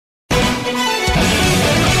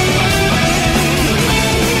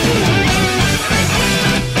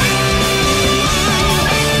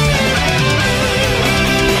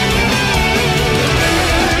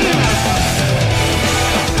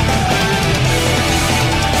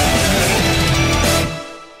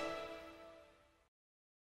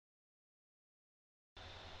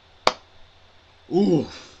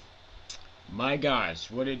Oof. My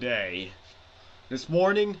gosh, what a day. This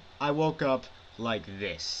morning, I woke up like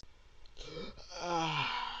this.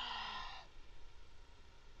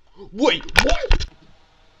 Wait, what?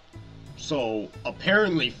 So,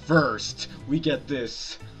 apparently first, we get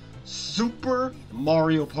this Super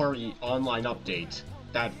Mario Party online update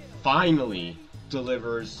that finally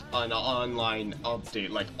delivers an online update.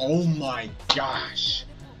 Like, oh my gosh.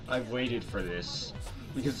 I've waited for this.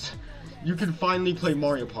 Because you can finally play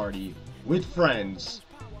Mario Party with friends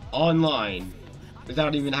online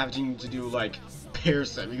without even having to do like pair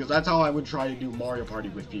set, because that's how I would try to do Mario Party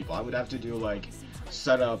with people. I would have to do like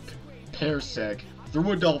set up pair sec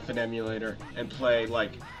through a Dolphin emulator and play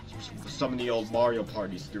like some of the old Mario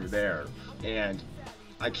parties through there. And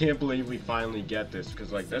I can't believe we finally get this,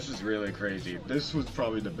 because like this is really crazy. This was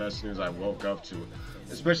probably the best news I woke up to,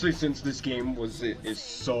 especially since this game is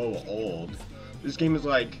so old. This game is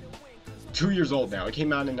like 2 years old now. It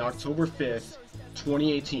came out on October 5th,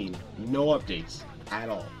 2018. No updates at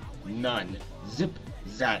all. None. Zip,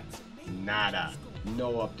 zat, nada.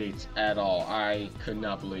 No updates at all. I could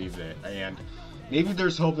not believe it. And maybe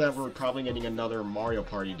there's hope that we're probably getting another Mario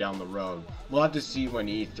Party down the road. We'll have to see when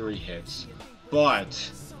E3 hits.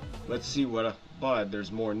 But let's see but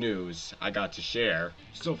there's more news I got to share.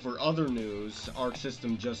 So for other news, Arc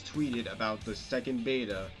System just tweeted about the second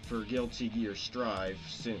beta for Guilty Gear Strive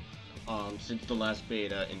since the last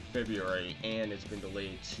beta in February, and it's been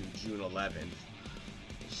delayed to June 11th.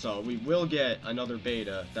 So we will get another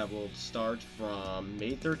beta that will start from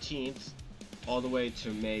May 13th all the way to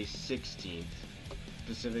May 16th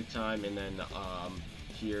Pacific time, and then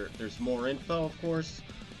here there's more info, of course,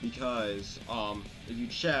 because if you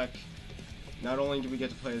check, not only do we get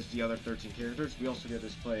to play as the other 13 characters, we also get to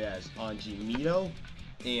play as Anji Mito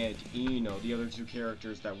and Ino, the other two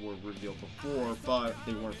characters that were revealed before, but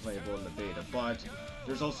they weren't playable in the beta. But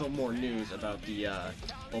there's also more news about the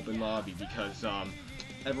open lobby, because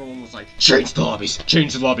everyone was like, change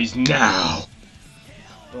the lobbies now!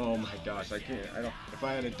 Oh my gosh, if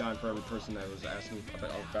I had a dime for every person that was asking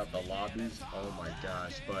about the lobbies, oh my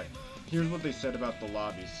gosh. But here's what they said about the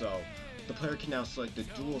lobbies. So, the player can now select the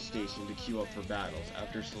duel station to queue up for battles.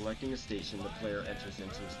 After selecting a station, the player enters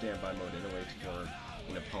into standby mode and awaits for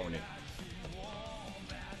an opponent.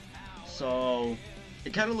 So,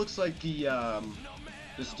 it kind of looks like the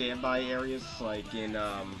standby areas, like in,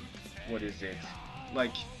 what is it?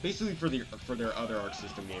 Like, basically for their other Arc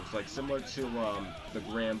System games, like similar to the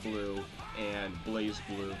Grand Blue and Blaze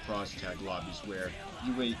Blue cross tag lobbies, where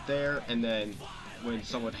you wait there, and then when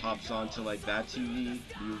someone hops onto like that TV,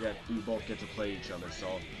 you both get to play each other.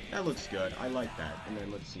 So that looks good. I like that. And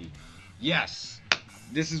then let's see. Yes,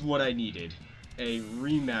 this is what I needed. A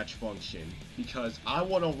rematch function, because I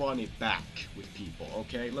want to run it back with people.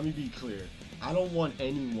 Okay, let me be clear. I don't want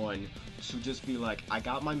anyone to just be like, I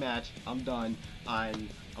got my match, I'm done, I'm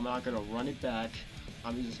not gonna run it back.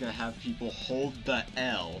 I'm just gonna have people hold the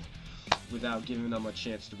L without giving them a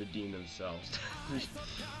chance to redeem themselves.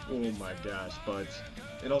 Oh my gosh. But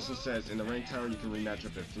it also says in the rank tower you can rematch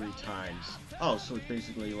up to 3 times. Oh, so it's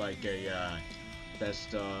basically like a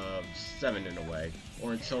best of 7 in a way,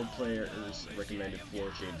 or until players recommended 4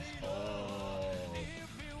 changes. Oh.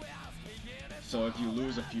 So if you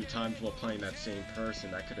lose a few times while playing that same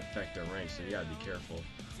person, that could affect their rank, so you gotta be careful.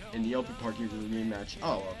 In the open park, you can rematch.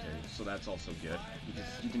 Oh, okay, so that's also good, because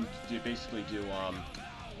you can basically do,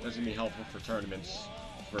 that's gonna be helpful for tournaments,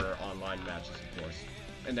 for online matches, of course.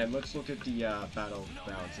 And then let's look at the battle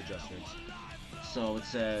balance adjustments. So it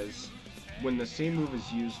says, when the same move is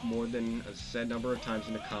used more than a set number of times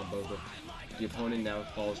in a combo, the opponent now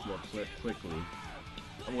falls more quickly,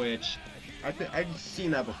 which I've seen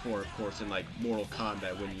that before, of course, in like Mortal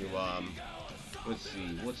Kombat, when you let's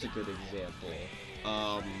see, what's a good example?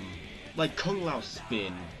 Like Kung Lao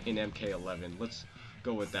Spin in MK11. Let's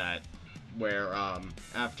go with that, where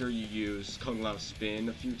after you use Kung Lao Spin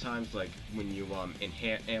a few times, like when you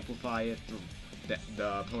amplify it,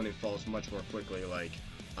 the opponent falls much more quickly. Like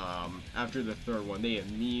after the third one, they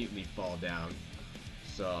immediately fall down.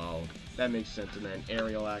 So that makes sense. And then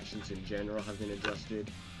aerial actions in general have been adjusted.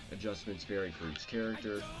 Adjustments vary for each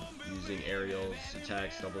character. Using aerials,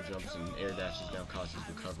 attacks, double jumps, and air dashes now causes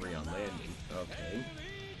recovery on landing. Okay.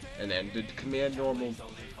 And then the command normal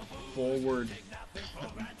forward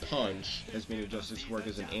punch has been adjusted to work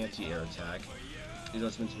as an anti-air attack.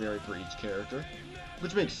 Adjustments vary for each character,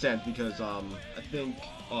 which makes sense, because I think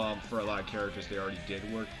for a lot of characters they already did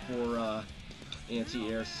work for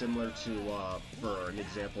anti-air similar to, for an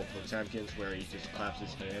example, Potemkin's, where he just claps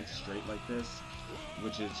his hands straight like this,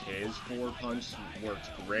 which is his forward punch, worked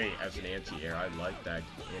great as an anti-air. I like that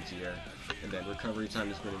anti-air. And then recovery time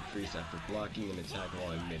has been increased after blocking an attack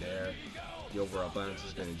while in midair. The overall balance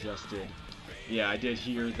has been adjusted. Yeah, I did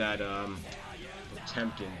hear that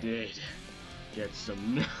Potemkin did get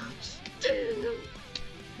some nerfs.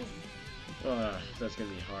 That's gonna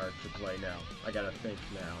be hard to play now. I gotta think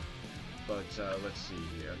now. But let's see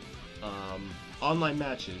here. Online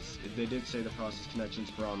matches. They did say the process connections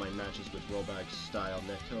for online matches with rollback style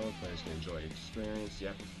netcode. Players can enjoy the experience.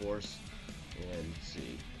 Yep, of course. And let's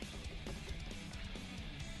see.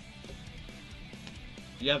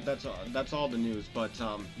 Yeah, that's all the news. But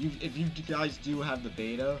if you guys do have the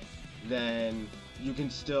beta, then you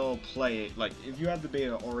can still play it. Like, if you have the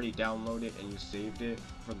beta already downloaded and you saved it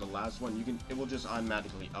for the last one, it will just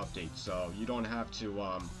automatically update. So you don't have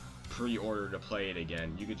to pre-order to play it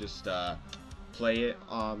again. You could just play it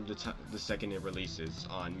the second it releases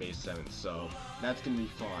on May 7th. So that's gonna be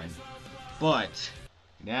fun. But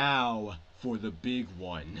now for the big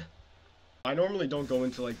one. I normally don't go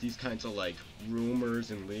into like these kinds of like rumors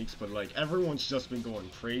and leaks, but like everyone's just been going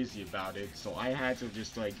crazy about it, so I had to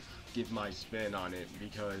just like give my spin on it,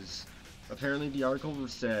 because apparently the article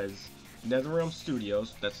says NetherRealm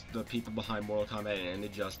Studios, that's the people behind Mortal Kombat and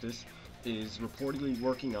Injustice, is reportedly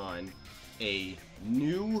working on a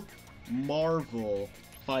new Marvel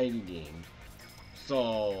fighting game.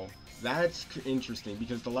 So that's interesting,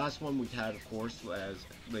 because the last one we've had, of course, as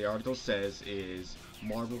the article says, is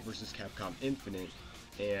Marvel vs. Capcom Infinite,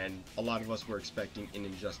 and a lot of us were expecting an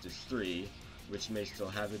Injustice 3, which may still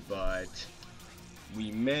have it, but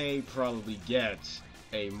we may probably get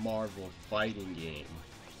a Marvel fighting game.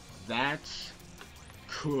 That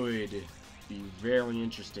could be very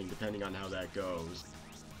interesting depending on how that goes.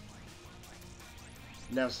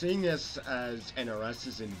 Now, seeing as NRS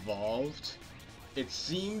is involved, it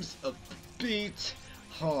seems a bit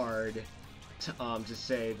hard to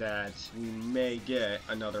say that we may get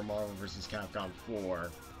another Marvel vs. Capcom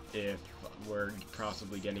 4 if we're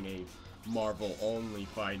possibly getting a Marvel-only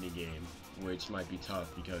fighting game, which might be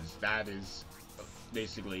tough, because that is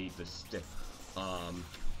basically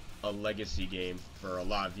a legacy game for a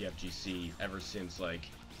lot of the FGC ever since like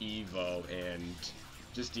EVO and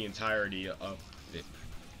just the entirety of it.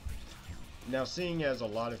 Now, seeing as a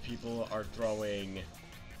lot of people are throwing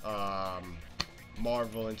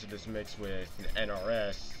Marvel into this mix with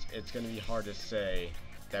NRS, it's going to be hard to say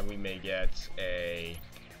that we may get a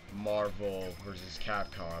Marvel versus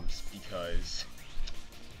Capcoms, because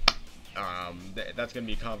that's going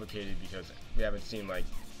to be complicated, because we haven't seen like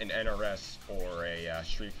an NRS or a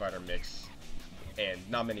Street Fighter mix, and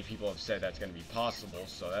not many people have said that's going to be possible,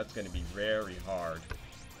 so that's going to be very hard.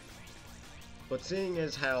 But seeing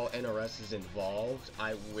as how NRS is involved,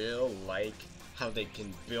 I will like how they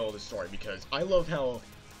can build a story, because I love how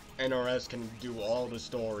NRS can do all the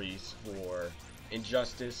stories for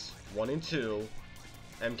Injustice 1 and 2,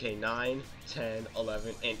 MK9, 10,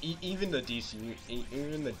 11, and even the DC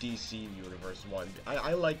Universe 1.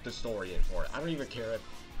 I like the story in for it. I don't even care if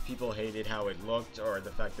people hated how it looked or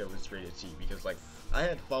the fact that it was rated T, because like I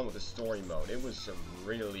had fun with the story mode. It was some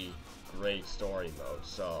really great story mode.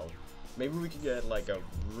 So maybe we could get like a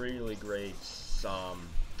really great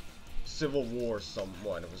Civil War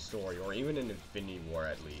somewhat of a story, or even an Infinity War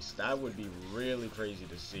at least. That would be really crazy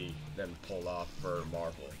to see them pull off for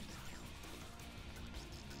Marvel.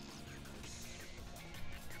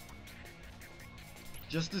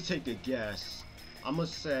 Just to take a guess, I'm gonna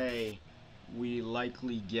say we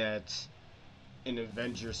likely get an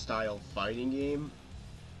Avenger-style fighting game,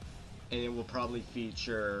 and it will probably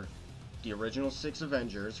feature the original 6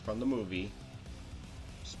 Avengers from the movie,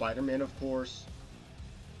 Spider-Man, of course,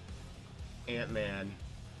 Ant-Man,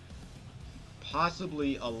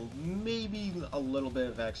 possibly maybe a little bit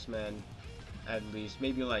of X-Men, at least,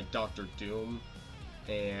 maybe like Doctor Doom,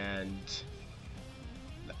 and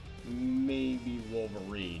maybe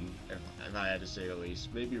Wolverine, if I had to say the least.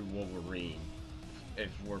 Maybe Wolverine,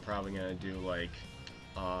 if we're probably gonna do like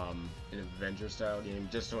an Avenger style game,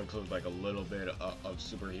 just to include like a little bit of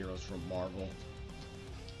superheroes from Marvel.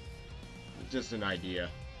 Just an idea.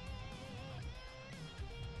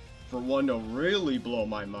 For one to really blow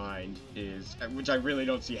my mind is, which I really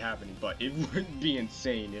don't see happening, but it would be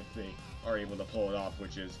insane if they are able to pull it off,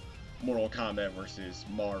 which is Mortal Kombat versus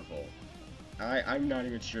Marvel. I'm not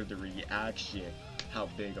even sure the reaction, how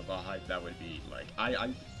big of a hype that would be. Like,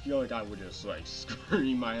 I feel like I would just like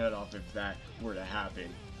scream my head off if that were to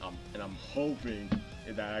happen. And I'm hoping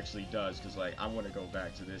that actually does, because like I want to go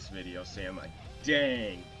back to this video saying like,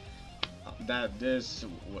 dang, That this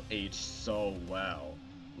aged so well.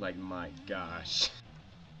 Like, my gosh.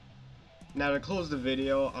 Now to close the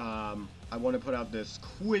video, I want to put out this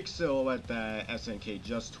quick silhouette that SNK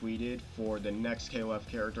just tweeted for the next KOF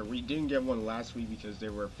character. We didn't get one last week because they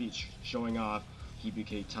were showing off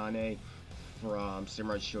Hibike Tane from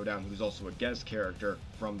Samurai Showdown, who's also a guest character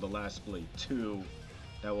from the Last Blade 2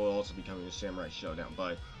 that will also be coming to Samurai Showdown.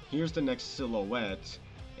 But here's the next silhouette,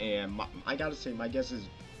 and I gotta say, my guess is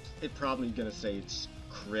it's probably gonna say it's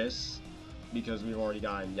Chris, because we've already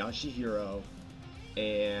gotten Yashihiro,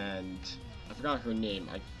 and I forgot her name.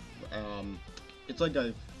 It's like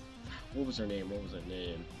a, what was her name?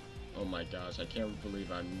 Oh my gosh, I can't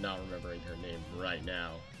believe I'm not remembering her name right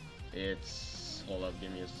now. It's, hold up,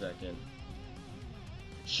 give me a second.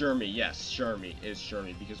 Shermie, yes, Shermie is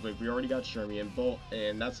Shermie, because we already got Shermie,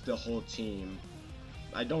 and that's the whole team.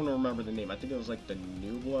 I don't remember the name. I think it was like the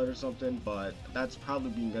New Blood or something, but that's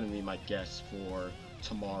probably going to be my guess for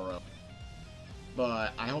tomorrow.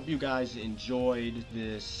 But I hope you guys enjoyed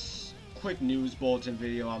this quick news bulletin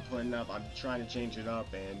video I'm putting up. I'm trying to change it up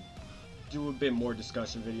and do a bit more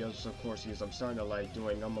discussion videos, of course, because I'm starting to like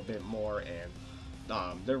doing them a bit more, and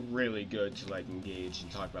they're really good to like engage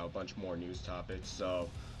and talk about a bunch more news topics. So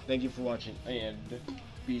thank you for watching, and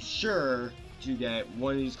be sure to get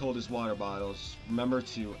one of these coldest water bottles. Remember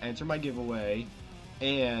to enter my giveaway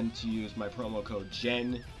and to use my promo code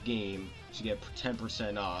GENGAME to get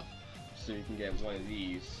 10% off, so you can get one of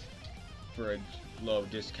these for a low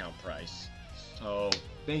discount price. So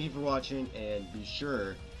thank you for watching, and be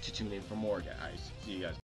sure to tune in for more, guys. See you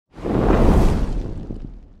guys.